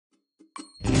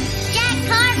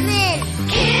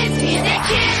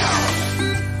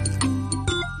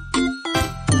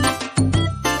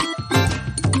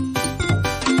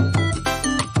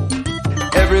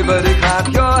Everybody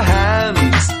clap your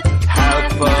hands.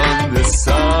 Have fun this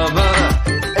summer.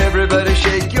 Everybody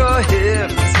shake your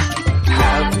hips.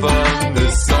 Have fun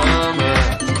this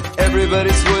summer.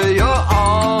 Everybody sway your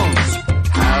arms.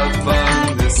 Have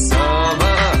fun this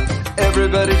summer.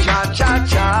 Everybody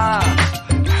cha-cha-cha.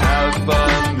 Have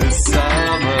fun this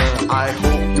summer. I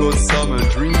hope your summer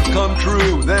dreams come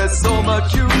true. There's so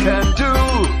much you can do.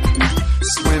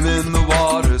 Swim in the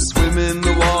water, swim in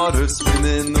the water, swim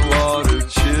in the water,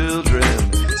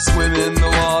 children. Swim in the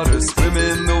water, swim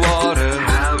in the water.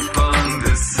 Have fun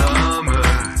this summer.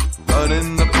 Run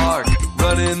in the park,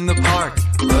 run in the park,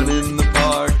 run in the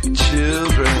park,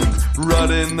 children.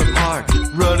 Run in the park,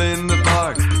 run in the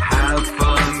park. Have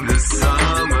fun this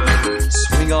summer.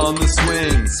 Swing on the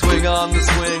swing, swing on the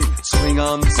swing, swing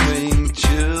on the swing,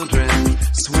 children.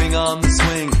 Swing on the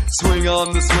swing, swing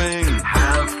on the swing.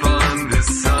 Have fun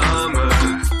this summer.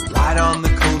 Ride on the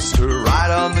coaster,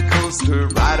 ride on the coaster,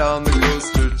 ride on the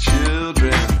coaster,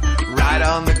 children. Ride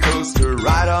on the coaster,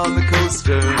 ride on the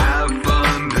coaster. Have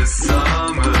fun this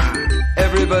summer.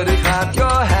 Everybody clap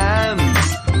your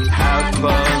hands. Have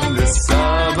fun this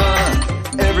summer.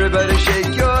 Everybody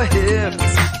shake your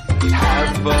hips.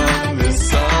 Have fun this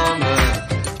summer.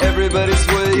 Everybody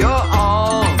sway your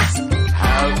arms.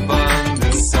 Have fun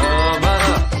this summer.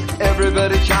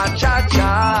 Everybody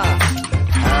cha-cha-cha.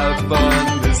 Have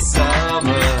fun this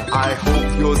summer. I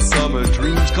hope your summer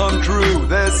dreams come true.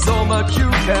 There's so much you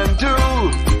can do.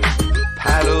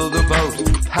 Paddle the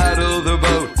boat, paddle the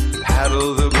boat,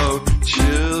 paddle the boat,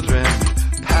 children.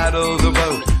 Paddle the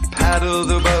boat, paddle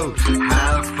the boat.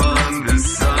 Have fun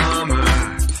this summer.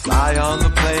 Fly on the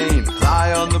plane,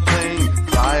 fly on the plane,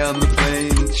 fly on the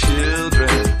plane, children.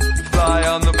 Fly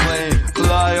on the plane,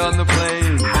 fly on the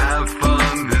plane. Have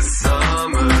fun this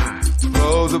summer.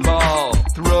 Throw the ball,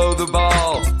 throw the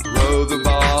ball, throw the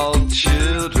ball,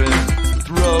 children.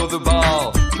 Throw the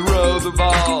ball, throw the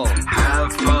ball.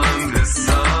 Have fun this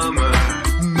summer.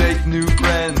 Make new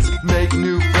friends, make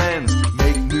new friends,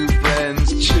 make new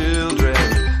friends, children.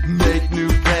 Make new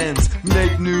friends,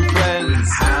 make new friends.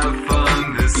 Have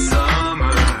fun this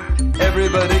summer.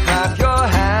 Everybody clap your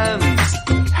hands.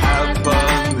 Have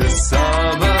fun this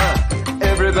summer.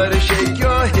 Everybody shake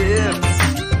your hips.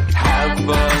 Have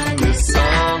fun this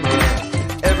summer.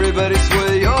 Everybody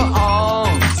sway your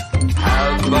arms.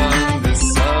 Have fun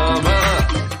this summer.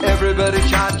 Everybody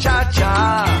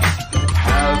cha-cha-cha.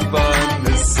 Have fun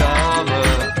this summer.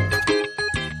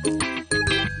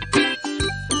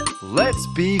 Let's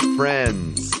be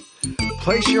friends.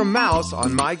 Place your mouse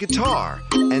on my guitar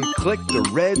and click the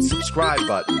red subscribe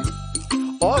button.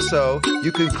 Also,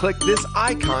 you can click this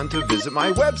icon to visit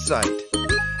my website.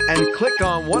 And click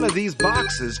on one of these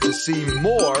boxes to see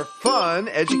more fun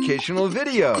educational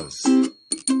videos.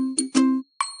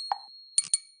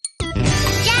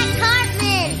 Jack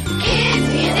Cartman! Kids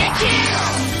Music Channel!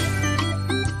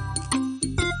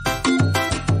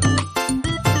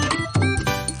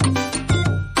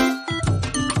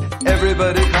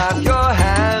 Everybody clap your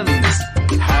hands.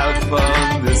 Have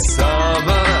fun this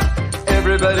summer.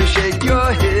 Everybody shake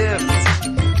your hips.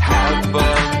 Have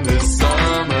fun this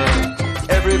summer.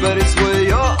 Everybody sway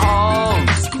your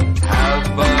arms. Have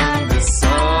fun this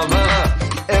summer.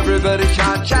 Everybody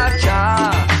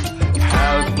cha-cha-cha.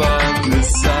 Have fun this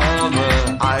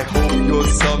summer. I hope your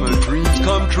summer dreams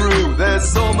come true. There's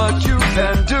so much you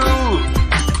can do.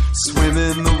 Swim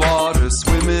in the water,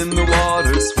 swim in the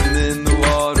water, swim in the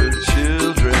water,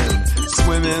 children.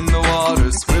 Swim in the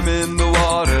water, swim in the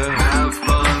water. Have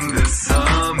fun this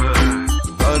summer.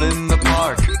 Run in the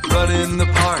park, run in the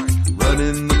park, run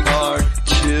in the park,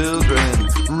 children.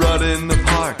 Run in the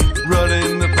park, run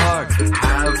in the park.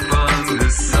 Have fun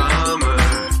this summer.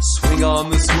 Swing on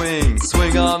the swing,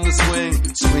 swing on the swing,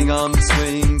 swing on the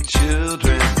swing,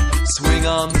 children. Swing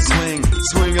on the swing,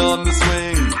 swing on the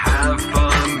swing. Have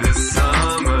fun this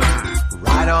summer.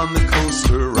 Ride on the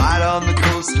coaster, ride on the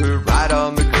coaster, ride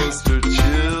on the coaster,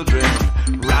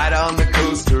 children. Ride on the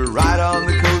coaster, ride on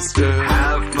the coaster.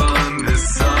 Have fun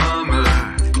this summer.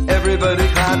 Everybody